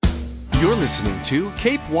You're listening to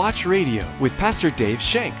Cape Watch Radio with Pastor Dave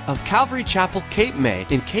Schenk of Calvary Chapel, Cape May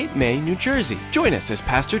in Cape May, New Jersey. Join us as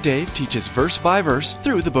Pastor Dave teaches verse by verse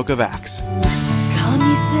through the book of Acts. Come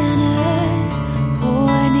ye sinners,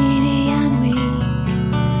 poor, needy, and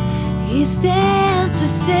weak. He stands to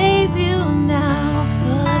save you now,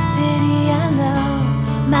 full of pity and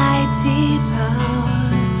love, mighty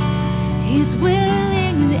power. He's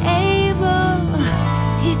willing and able,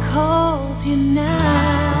 He calls you now.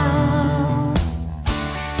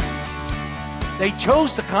 They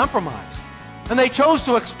chose to compromise, and they chose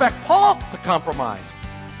to expect Paul to compromise.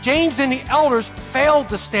 James and the elders failed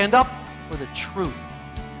to stand up for the truth.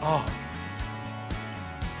 Oh,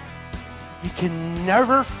 you can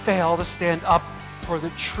never fail to stand up for the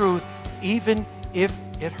truth, even if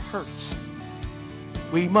it hurts.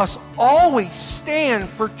 We must always stand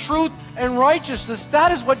for truth and righteousness.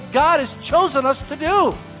 That is what God has chosen us to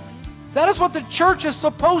do. That is what the church is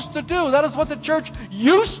supposed to do. That is what the church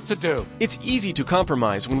used to do. It's easy to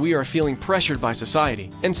compromise when we are feeling pressured by society,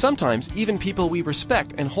 and sometimes even people we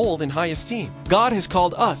respect and hold in high esteem. God has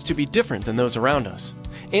called us to be different than those around us,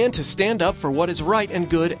 and to stand up for what is right and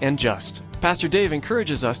good and just. Pastor Dave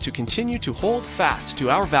encourages us to continue to hold fast to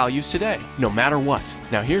our values today, no matter what.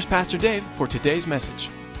 Now here's Pastor Dave for today's message.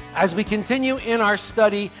 As we continue in our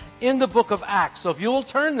study in the book of Acts, so if you will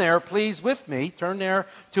turn there, please, with me, turn there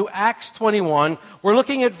to Acts 21. We're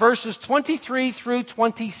looking at verses 23 through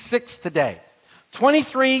 26 today.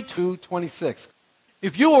 23 to 26.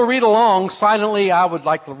 If you will read along silently, I would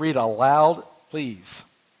like to read aloud, please.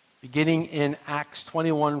 Beginning in Acts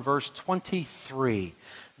 21, verse 23.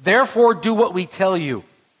 Therefore, do what we tell you.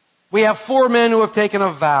 We have 4 men who have taken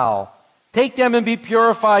a vow. Take them and be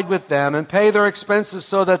purified with them, and pay their expenses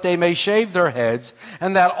so that they may shave their heads,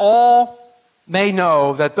 and that all may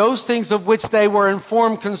know that those things of which they were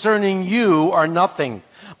informed concerning you are nothing,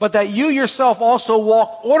 but that you yourself also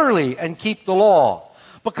walk orderly and keep the law.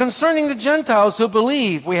 But concerning the Gentiles who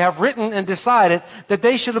believe, we have written and decided that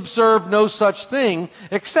they should observe no such thing,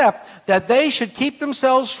 except that they should keep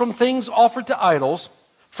themselves from things offered to idols,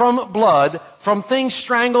 from blood, from things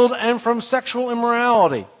strangled, and from sexual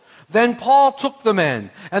immorality. Then Paul took the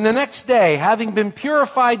men, and the next day, having been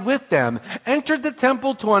purified with them, entered the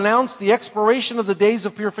temple to announce the expiration of the days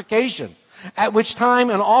of purification, at which time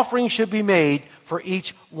an offering should be made for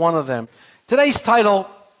each one of them. Today's title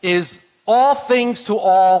is All Things to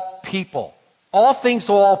All People. All Things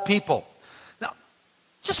to All People. Now,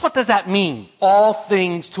 just what does that mean? All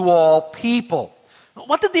things to all people.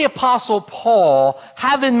 What did the Apostle Paul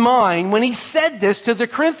have in mind when he said this to the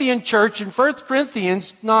Corinthian church in 1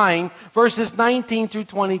 Corinthians 9, verses 19 through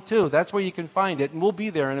 22? That's where you can find it, and we'll be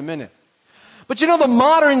there in a minute. But you know, the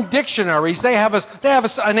modern dictionaries, they have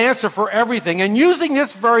an answer for everything. And using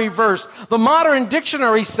this very verse, the modern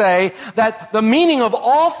dictionaries say that the meaning of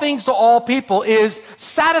all things to all people is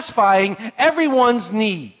satisfying everyone's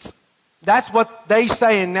needs. That's what they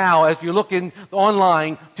saying now as you look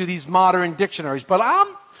online to these modern dictionaries. But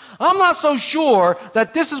I'm not so sure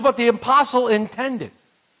that this is what the apostle intended.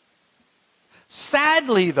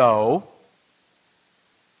 Sadly, though,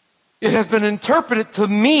 it has been interpreted to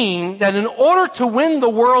mean that in order to win the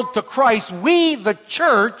world to Christ, we, the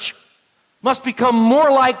church, must become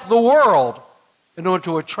more like the world in order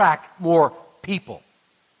to attract more people.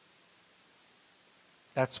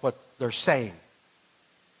 That's what they're saying.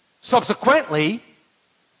 Subsequently,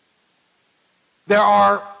 there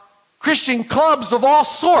are Christian clubs of all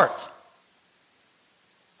sorts.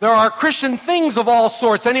 There are Christian things of all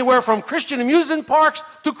sorts, anywhere from Christian amusement parks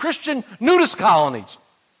to Christian nudist colonies.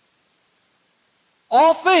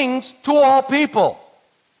 All things to all people.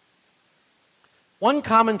 One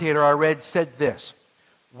commentator I read said this: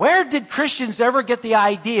 where did Christians ever get the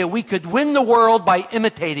idea we could win the world by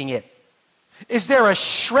imitating it? Is there a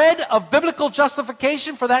shred of biblical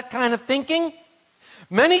justification for that kind of thinking?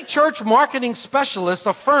 Many church marketing specialists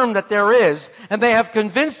affirm that there is, and they have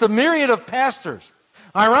convinced a myriad of pastors.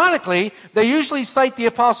 Ironically, they usually cite the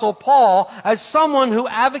Apostle Paul as someone who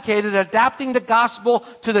advocated adapting the gospel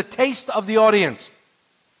to the taste of the audience.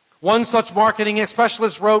 One such marketing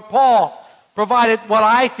specialist wrote, Paul provided what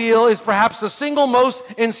I feel is perhaps the single most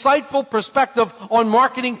insightful perspective on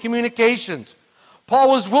marketing communications.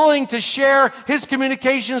 Paul was willing to share his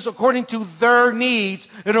communications according to their needs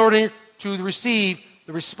in order to receive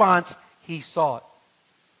the response he sought.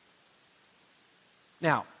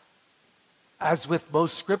 Now, as with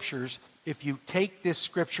most scriptures, if you take this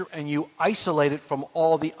scripture and you isolate it from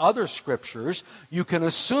all the other scriptures, you can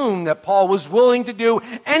assume that Paul was willing to do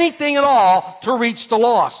anything at all to reach the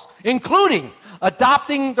lost, including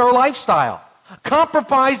adopting their lifestyle,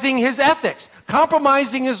 compromising his ethics,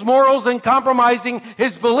 compromising his morals, and compromising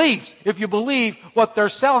his beliefs, if you believe what they're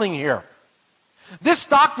selling here. This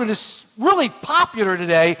doctrine is really popular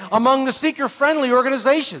today among the seeker-friendly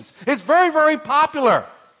organizations. It's very, very popular.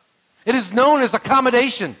 It is known as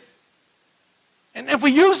accommodation. And if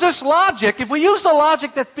we use this logic, if we use the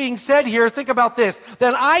logic that's being said here, think about this,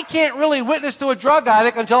 then I can't really witness to a drug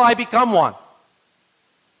addict until I become one.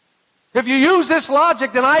 If you use this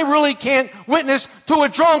logic, then I really can't witness to a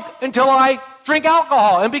drunk until I drink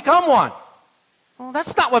alcohol and become one. Well,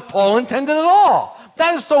 that's not what Paul intended at all.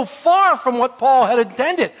 That is so far from what Paul had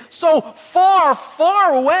intended. So far,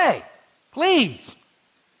 far away. Please.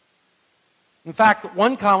 In fact,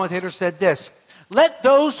 one commentator said this, let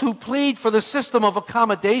those who plead for the system of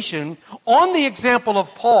accommodation on the example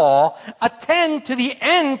of Paul attend to the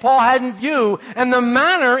end Paul had in view and the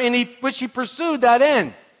manner in which he pursued that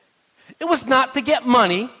end. It was not to get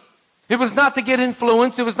money. It was not to get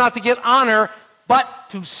influence. It was not to get honor, but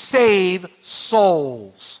to save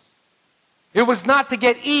souls. It was not to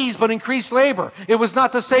get ease, but increase labor. It was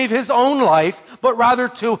not to save his own life, but rather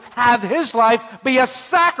to have his life be a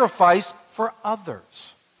sacrifice for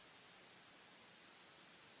others.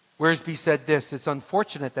 Wiersbe said this, it's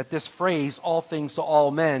unfortunate that this phrase, all things to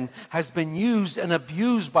all men, has been used and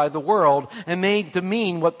abused by the world and made to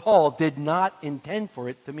mean what Paul did not intend for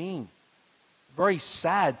it to mean. Very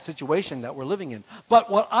sad situation that we're living in.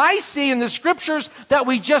 But what I see in the scriptures that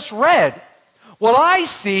we just read, what I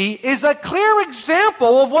see is a clear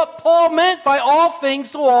example of what Paul meant by all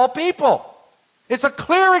things to all people. It's a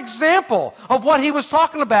clear example of what he was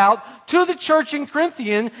talking about to the church in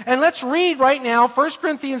Corinthian. And let's read right now 1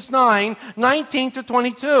 Corinthians 9, 19 to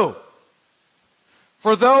 22.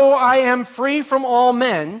 For though I am free from all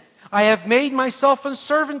men, I have made myself a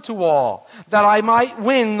servant to all, that I might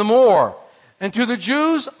win the more. And to the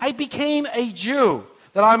Jews I became a Jew,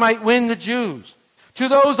 that I might win the Jews. To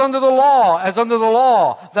those under the law, as under the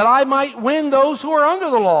law, that I might win those who are under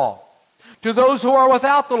the law. To those who are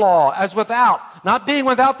without the law, as without, not being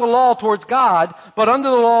without the law towards God, but under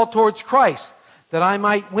the law towards Christ, that I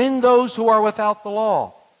might win those who are without the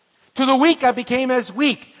law. To the weak I became as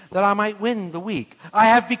weak, that I might win the weak. I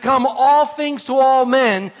have become all things to all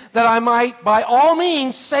men, that I might by all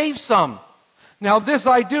means save some. Now this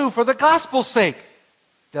I do for the gospel's sake,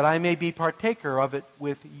 that I may be partaker of it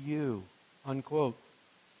with you. Unquote.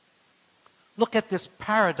 Look at this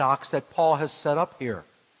paradox that Paul has set up here.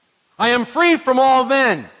 I am free from all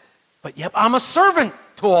men, but yet I'm a servant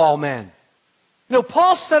to all men. You know,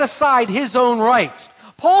 Paul set aside his own rights.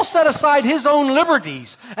 Paul set aside his own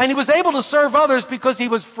liberties, and he was able to serve others because he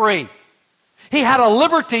was free. He had a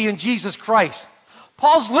liberty in Jesus Christ.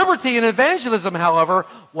 Paul's liberty in evangelism, however,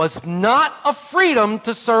 was not a freedom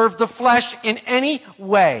to serve the flesh in any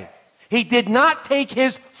way. He did not take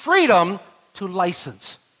his freedom to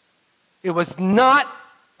license. It was not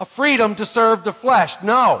a freedom to serve the flesh,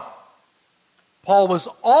 no. Paul was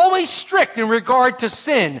always strict in regard to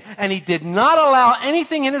sin, and he did not allow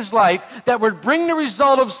anything in his life that would bring the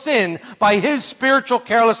result of sin by his spiritual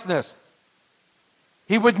carelessness.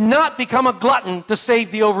 He would not become a glutton to save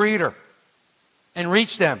the overeater and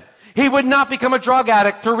reach them. He would not become a drug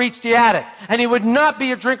addict to reach the addict, and he would not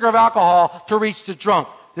be a drinker of alcohol to reach the drunk.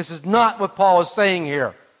 This is not what Paul is saying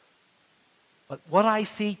here. But what I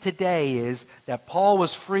see today is that Paul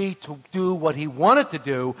was free to do what he wanted to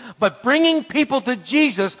do, but bringing people to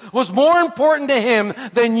Jesus was more important to him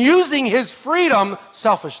than using his freedom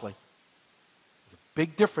selfishly. There's a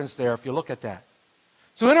big difference there if you look at that.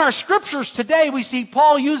 So in our scriptures today, we see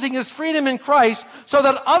Paul using his freedom in Christ so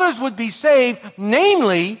that others would be saved,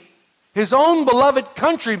 namely his own beloved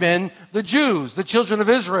countrymen, the Jews, the children of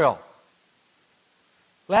Israel.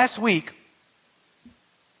 Last week,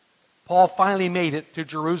 Paul finally made it to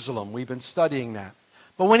Jerusalem. We've been studying that.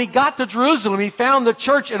 But when he got to Jerusalem, he found the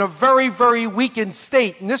church in a very, very weakened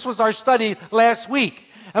state. And this was our study last week.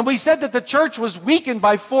 And we said that the church was weakened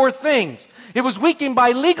by four things. It was weakened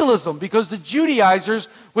by legalism because the Judaizers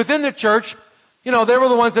within the church, you know, they were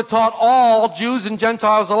the ones that taught all Jews and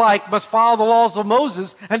Gentiles alike must follow the laws of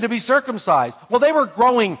Moses and to be circumcised. Well, they were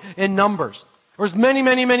growing in numbers. There was many,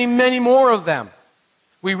 many, many, many more of them.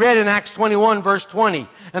 We read in Acts 21, verse 20,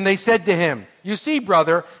 and they said to him, you see,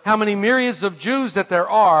 brother, how many myriads of Jews that there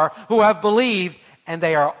are who have believed, and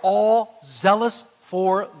they are all zealous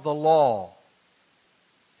for the law.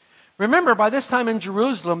 Remember, by this time in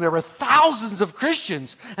Jerusalem, there were thousands of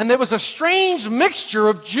Christians, and there was a strange mixture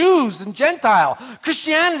of Jews and Gentile,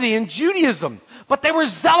 Christianity and Judaism, but they were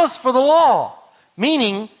zealous for the law,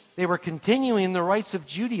 meaning they were continuing the rites of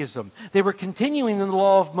Judaism. They were continuing in the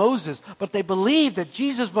law of Moses, but they believed that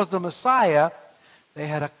Jesus was the Messiah, They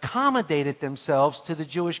had accommodated themselves to the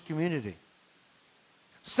Jewish community.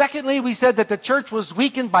 Secondly, we said that the church was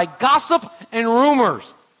weakened by gossip and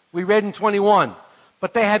rumors. We read in 21.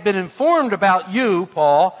 But they had been informed about you,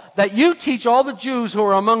 Paul, that you teach all the Jews who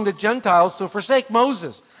are among the Gentiles to forsake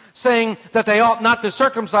Moses, saying that they ought not to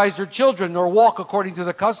circumcise their children nor walk according to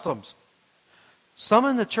the customs. Some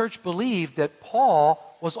in the church believed that Paul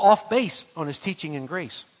was off base on his teaching in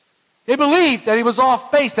grace. They believed that he was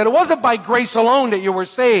off base, that it wasn't by grace alone that you were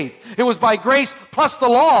saved. It was by grace plus the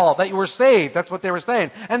law that you were saved. That's what they were saying.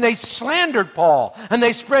 And they slandered Paul, and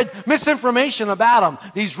they spread misinformation about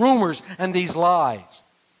him, these rumors and these lies.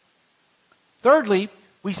 Thirdly,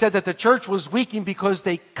 we said that the church was weakened because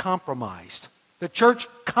they compromised. The church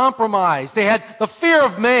compromised. They had the fear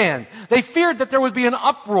of man. They feared that there would be an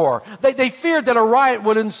uproar. They feared that a riot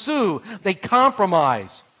would ensue. They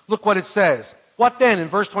compromised. Look what it says. What then in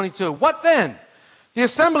verse 22? What then? The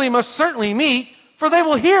assembly must certainly meet, for they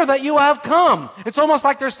will hear that you have come. It's almost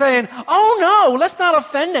like they're saying, oh no, let's not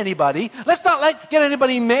offend anybody. Let's not get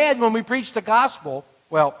anybody mad when we preach the gospel.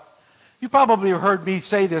 Well, you probably heard me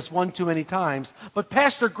say this one too many times, but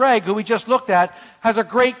Pastor Greg, who we just looked at, has a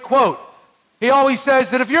great quote. He always says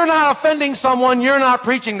that if you're not offending someone, you're not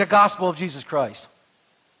preaching the gospel of Jesus Christ.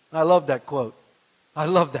 I love that quote. I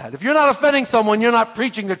love that. If you're not offending someone, you're not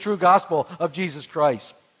preaching the true gospel of Jesus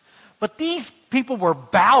Christ. But these people were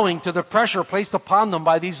bowing to the pressure placed upon them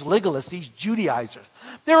by these legalists, these Judaizers.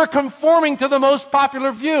 They were conforming to the most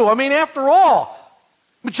popular view. I mean, after all,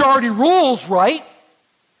 majority rules, right?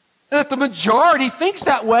 And if the majority thinks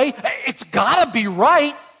that way, it's got to be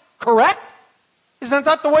right, correct? Isn't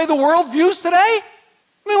that the way the world views today? I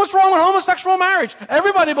mean, what's wrong with homosexual marriage?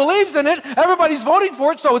 Everybody believes in it. Everybody's voting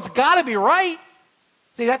for it, so it's got to be right.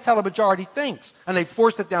 See, that's how the majority thinks, and they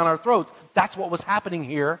force it down our throats. That's what was happening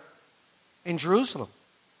here in Jerusalem.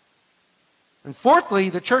 And fourthly,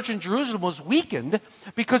 the church in Jerusalem was weakened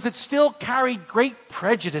because it still carried great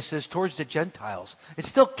prejudices towards the Gentiles. It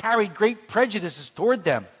still carried great prejudices toward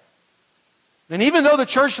them. And even though the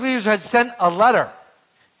church leaders had sent a letter,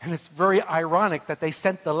 and it's very ironic that they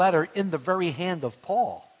sent the letter in the very hand of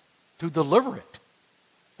Paul to deliver it,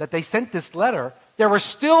 that they sent this letter, there was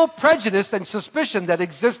still prejudice and suspicion that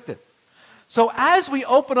existed. So as we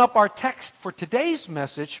open up our text for today's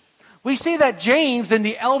message, we see that James and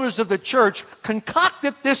the elders of the church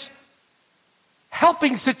concocted this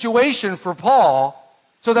helping situation for Paul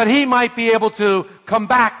so that he might be able to come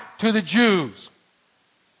back to the Jews.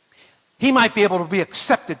 He might be able to be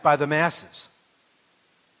accepted by the masses.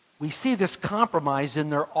 We see this compromise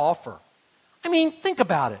in their offer. I mean, think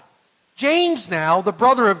about it. James now, the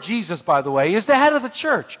brother of Jesus, by the way, is the head of the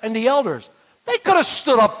church and the elders. They could have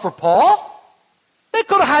stood up for Paul. They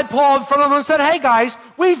could have had Paul in front of them and said, hey guys,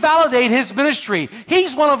 we validate his ministry.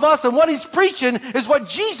 He's one of us, and what he's preaching is what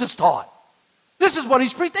Jesus taught. This is what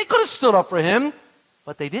he's preaching. They could have stood up for him,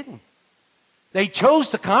 but they didn't. They chose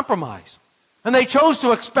to compromise. And they chose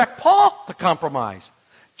to expect Paul to compromise.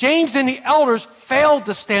 James and the elders failed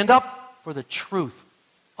to stand up for the truth.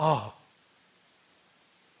 Oh.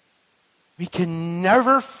 We can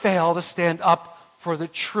never fail to stand up for the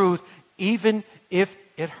truth, even if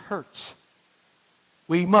it hurts.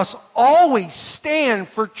 We must always stand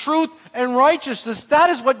for truth and righteousness. That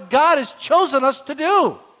is what God has chosen us to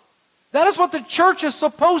do. That is what the church is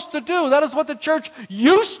supposed to do. That is what the church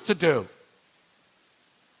used to do.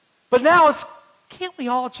 But now, can't we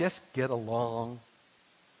all just get along?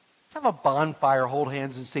 Let's have a bonfire, hold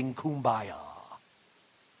hands, and sing Kumbaya.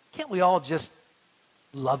 Can't we all just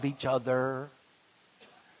love each other?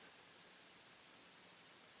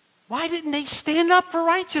 Why didn't they stand up for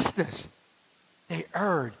righteousness? They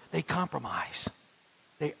erred. They compromised.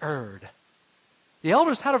 They erred. The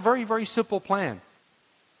elders had a very, very simple plan.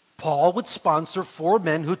 Paul would sponsor 4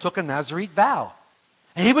 men who took a Nazarite vow.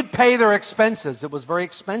 And he would pay their expenses. It was very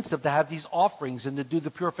expensive to have these offerings and to do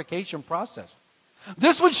the purification process.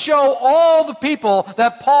 This would show all the people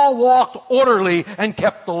that Paul walked orderly and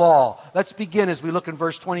kept the law. Let's begin as we look in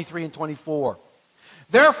verse 23 and 24.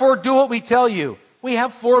 Therefore, do what we tell you. We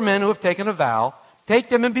have 4 men who have taken a vow. Take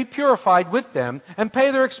them and be purified with them and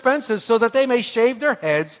pay their expenses so that they may shave their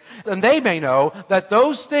heads and they may know that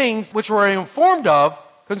those things which were informed of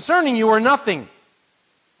concerning you are nothing,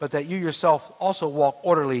 but that you yourself also walk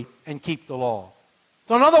orderly and keep the law.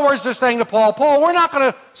 So in other words, they're saying to Paul, Paul, we're not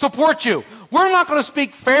going to support you. We're not going to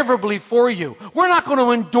speak favorably for you. We're not going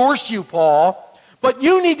to endorse you, Paul. But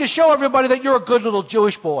you need to show everybody that you're a good little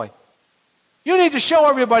Jewish boy. You need to show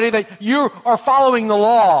everybody that you are following the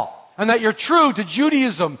law and that you're true to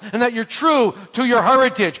Judaism and that you're true to your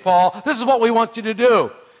heritage, Paul. This is what we want you to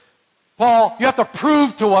do. Paul, you have to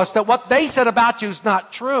prove to us that what they said about you is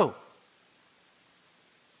not true.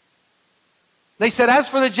 They said, as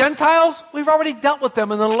for the Gentiles, we've already dealt with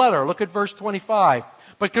them in the letter. Look at verse 25.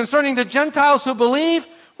 But concerning the Gentiles who believe,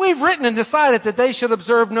 we've written and decided that they should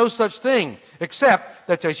observe no such thing, except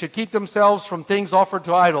that they should keep themselves from things offered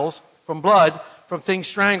to idols, from blood, from things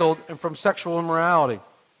strangled, and from sexual immorality.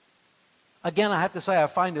 Again, I have to say, I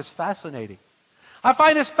find this fascinating. I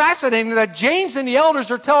find this fascinating that James and the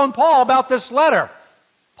elders are telling Paul about this letter.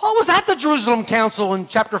 Paul was at the Jerusalem Council in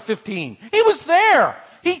chapter 15. He was there.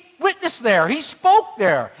 He witnessed there. He spoke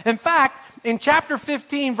there. In fact, in chapter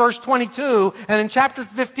 15, verse 22, and in chapter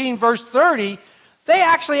 15, verse 30, they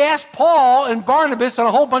actually asked Paul and Barnabas and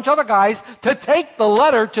a whole bunch of other guys to take the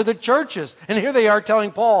letter to the churches. And here they are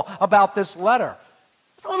telling Paul about this letter.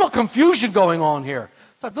 There's a little confusion going on here.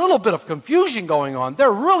 There's a little bit of confusion going on.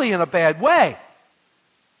 They're really in a bad way.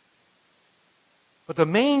 But the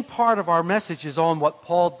main part of our message is on what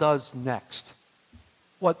Paul does next.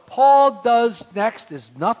 What Paul does next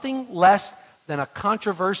is nothing less than a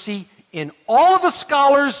controversy in all of the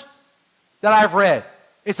scholars that I've read.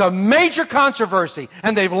 It's a major controversy,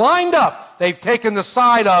 and they've lined up. They've taken the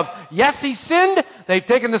side of, yes, he sinned. They've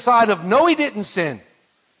taken the side of, no, he didn't sin.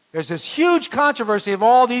 There's this huge controversy of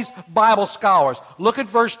all these Bible scholars. Look at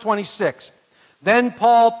verse 26. Then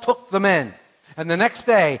Paul took the men, and the next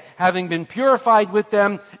day, having been purified with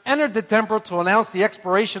them, entered the temple to announce the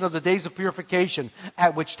expiration of the days of purification,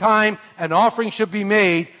 at which time an offering should be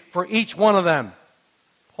made for each one of them.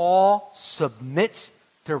 Paul submits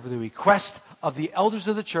to the request of the elders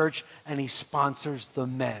of the church, and he sponsors the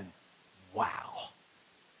men. Wow.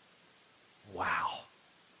 Wow.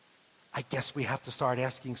 I guess we have to start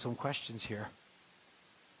asking some questions here.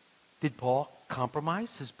 Did Paul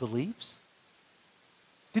compromise his beliefs?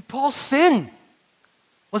 Did Paul sin?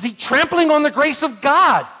 Was he trampling on the grace of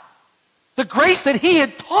God? The grace that he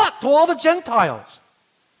had taught to all the Gentiles.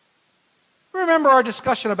 Remember our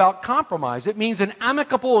discussion about compromise. It means an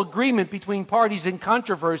amicable agreement between parties in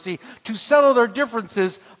controversy to settle their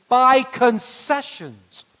differences by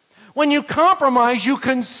concessions. When you compromise, you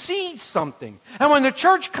concede something. And when the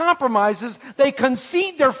church compromises, they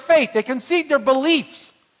concede their faith. They concede their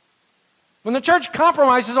beliefs. When the church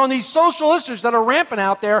compromises on these social issues that are rampant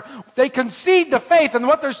out there, they concede the faith. And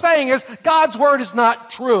what they're saying is, God's word is not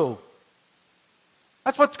true.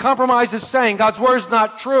 That's what compromise is saying. God's word is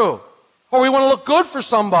not true. Or we want to look good for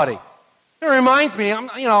somebody. It reminds me,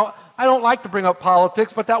 I don't like to bring up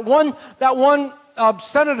politics, but that one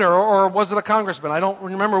senator, or was it a congressman, I don't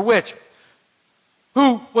remember which,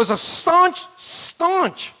 who was a staunch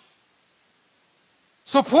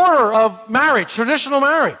supporter of marriage, traditional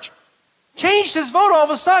marriage, changed his vote all of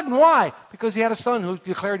a sudden. Why? Because he had a son who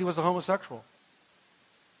declared he was a homosexual.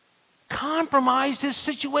 Compromised his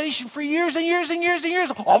situation for years and years and years and years.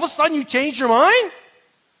 All of a sudden you change your mind?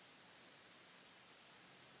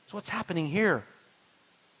 So what's happening here?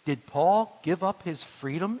 Did Paul give up his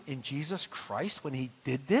freedom in Jesus Christ when he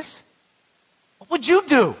did this? What would you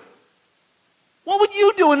do? What would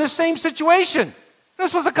you do in the same situation?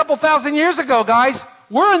 This was a couple thousand years ago, guys.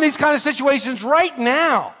 We're in these kind of situations right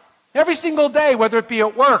now. Every single day, whether it be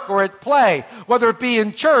at work or at play, whether it be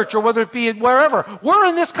in church or whether it be wherever. We're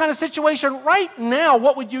in this kind of situation right now.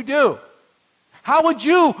 What would you do? How would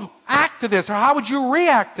you act to this, or how would you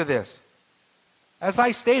react to this? As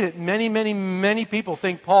I stated, many people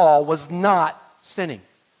think Paul was not sinning.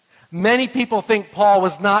 Many people think Paul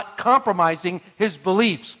was not compromising his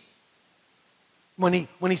beliefs when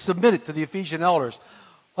he submitted to the Ephesian elders.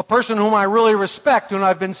 A person whom I really respect, whom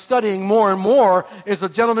I've been studying more and more, is a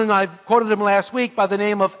gentleman, I quoted him last week, by the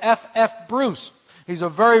name of F.F. Bruce. He's a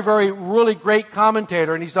very, very, really great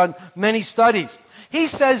commentator, and he's done many studies. He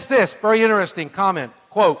says this, very interesting comment,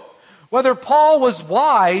 quote, "Whether Paul was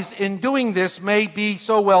wise in doing this may be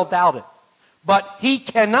so well doubted, but he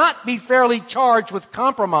cannot be fairly charged with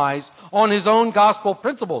compromise on his own gospel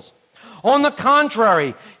principles. On the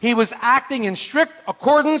contrary, he was acting in strict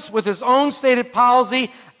accordance with his own stated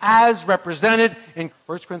policy as represented in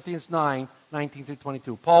 1 Corinthians 9, 19 through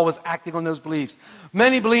 22. Paul was acting on those beliefs.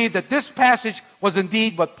 Many believe that this passage was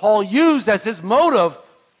indeed what Paul used as his motive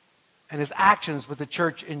and his actions with the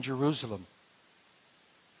church in Jerusalem.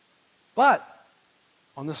 But,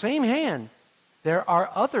 on the same hand, there are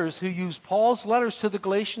others who use Paul's letters to the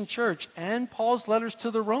Galatian church and Paul's letters to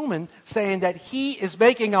the Roman, saying that he is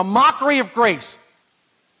making a mockery of grace.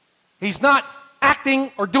 He's not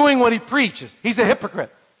acting or doing what he preaches. He's a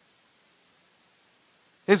hypocrite.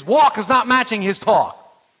 His walk is not matching his talk.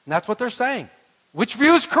 And that's what they're saying. Which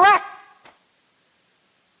view is correct?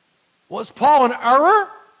 Was Paul in error?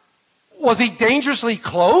 Was he dangerously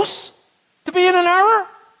close? To be in an error?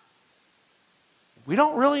 We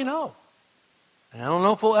don't really know. And I don't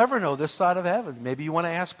know if we'll ever know this side of heaven. Maybe you want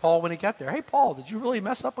to ask Paul when he got there, hey, Paul, did you really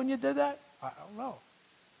mess up when you did that? I don't know.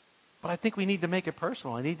 But I think we need to make it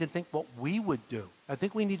personal. I need to think what we would do. I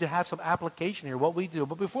think we need to have some application here, what we do.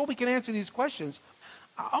 But before we can answer these questions,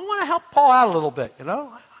 I want to help Paul out a little bit, you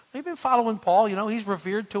know. We've been following Paul, you know. He's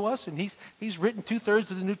revered to us, and he's written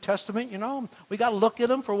 2/3 of the New Testament, you know. We got to look at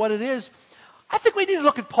him for what it is. I think we need to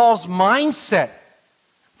look at Paul's mindset.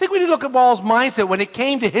 I think we need to look at Paul's mindset when it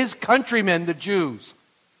came to his countrymen, the Jews.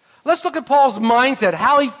 Let's look at Paul's mindset,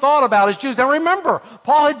 how he thought about his Jews. Now remember,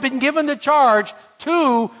 Paul had been given the charge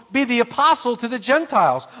to be the apostle to the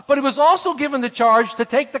Gentiles, but he was also given the charge to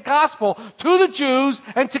take the gospel to the Jews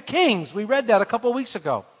and to kings. We read that a couple of weeks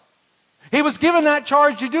ago. He was given that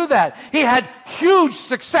charge to do that. He had huge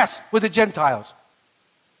success with the Gentiles.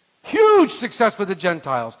 Huge success with the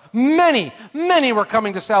Gentiles. Many, many were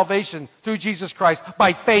coming to salvation through Jesus Christ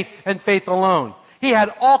by faith and faith alone. He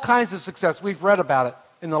had all kinds of success. We've read about it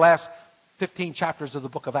in the last 15 chapters of the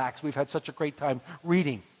book of Acts. We've had such a great time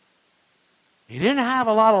reading. He didn't have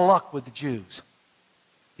a lot of luck with the Jews.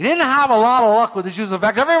 He didn't have a lot of luck with the Jews. In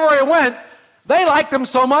fact, everywhere he went, they liked him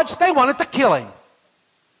so much, they wanted to kill him.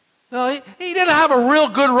 No, he didn't have a real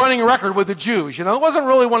good running record with the Jews. You know, it wasn't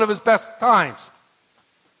really one of his best times.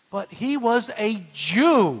 But he was a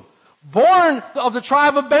Jew, born of the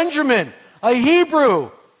tribe of Benjamin, a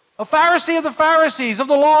Hebrew, a Pharisee of the Pharisees, of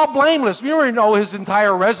the law blameless. You already know his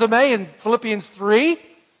entire resume in Philippians 3.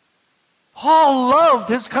 Paul loved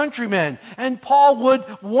his countrymen, and Paul would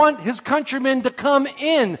want his countrymen to come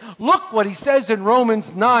in. Look what he says in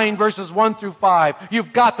Romans 9, verses 1 through 5.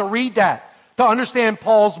 You've got to read that to understand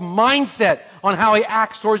Paul's mindset on how he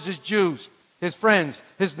acts towards his Jews, his friends,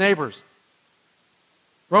 his neighbors.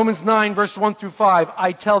 Romans 9, verse 1 through 5,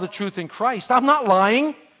 I tell the truth in Christ. I'm not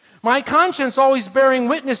lying. My conscience always bearing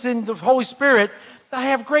witness in the Holy Spirit that I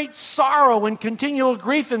have great sorrow and continual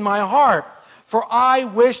grief in my heart. For I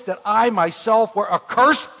wish that I myself were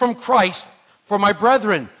accursed from Christ for my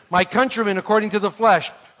brethren, my countrymen according to the flesh,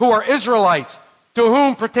 who are Israelites, to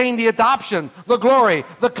whom pertain the adoption, the glory,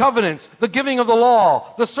 the covenants, the giving of the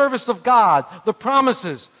law, the service of God, the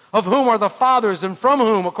promises, of whom are the fathers, and from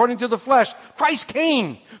whom, according to the flesh, Christ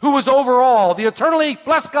came, who was over all, the eternally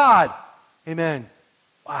blessed God. Amen.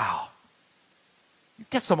 Wow. You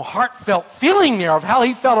get some heartfelt feeling there of how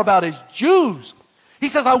he felt about his Jews. He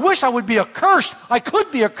says, I wish I would be accursed. I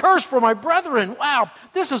could be accursed for my brethren. Wow,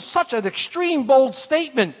 this is such an extreme, bold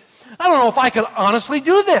statement. I don't know if I could honestly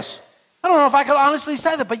do this. I don't know if I could honestly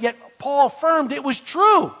say that, but yet Paul affirmed it was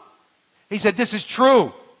true. He said, this is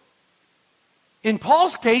true. In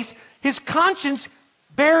Paul's case, his conscience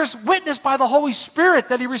bears witness by the Holy Spirit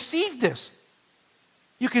that he received this.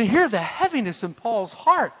 You can hear the heaviness in Paul's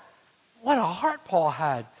heart. What a heart Paul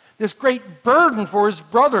had. This great burden for his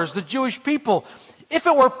brothers, the Jewish people. If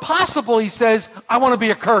it were possible, he says, I want to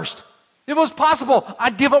be accursed. If it was possible,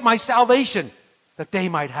 I'd give up my salvation that they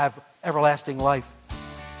might have everlasting life.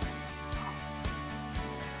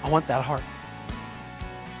 I want that heart.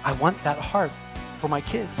 I want that heart for my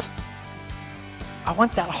kids. I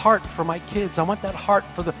want that heart for my kids. I want that heart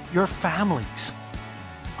for your families.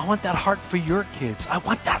 I want that heart for your kids. I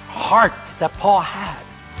want that heart that Paul had.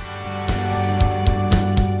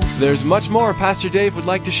 There's much more Pastor Dave would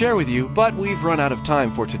like to share with you, but we've run out of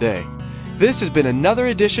time for today. This has been another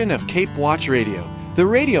edition of Cape Watch Radio, the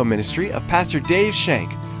radio ministry of Pastor Dave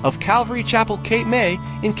Shank of Calvary Chapel, Cape May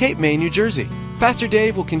in Cape May, New Jersey. Pastor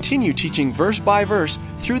Dave will continue teaching verse by verse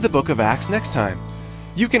through the book of Acts next time.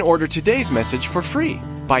 You can order today's message for free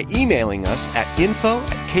by emailing us at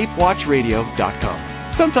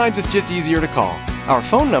info@capewatchradio.com. Sometimes it's just easier to call. Our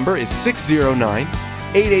phone number is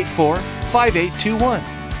 609-884-5821.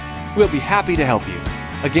 We'll be happy to help you.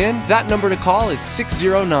 Again, that number to call is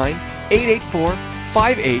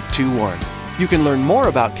 609-884-5821. You can learn more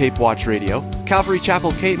about Cape Watch Radio, Calvary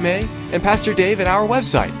Chapel, Cape May, and Pastor Dave at our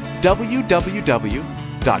website,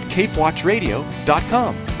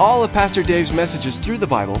 www.capewatchradio.com. All of Pastor Dave's messages through the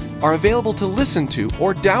Bible are available to listen to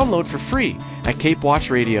or download for free at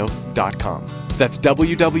capewatchradio.com. That's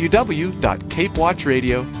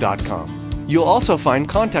www.capewatchradio.com. You'll also find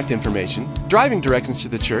contact information, driving directions to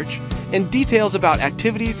the church, and details about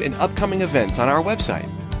activities and upcoming events on our website.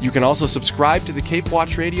 You can also subscribe to the Cape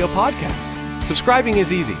Watch Radio podcast. Subscribing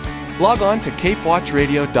is easy. Log on to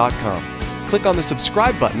capewatchradio.com. Click on the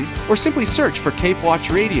subscribe button or simply search for Cape Watch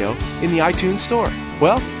Radio in the iTunes Store.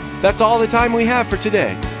 Well, that's all the time we have for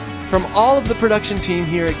today. From all of the production team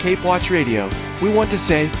here at Cape Watch Radio, we want to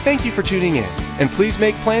say thank you for tuning in, and please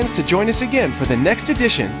make plans to join us again for the next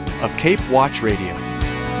edition of Cape Watch Radio.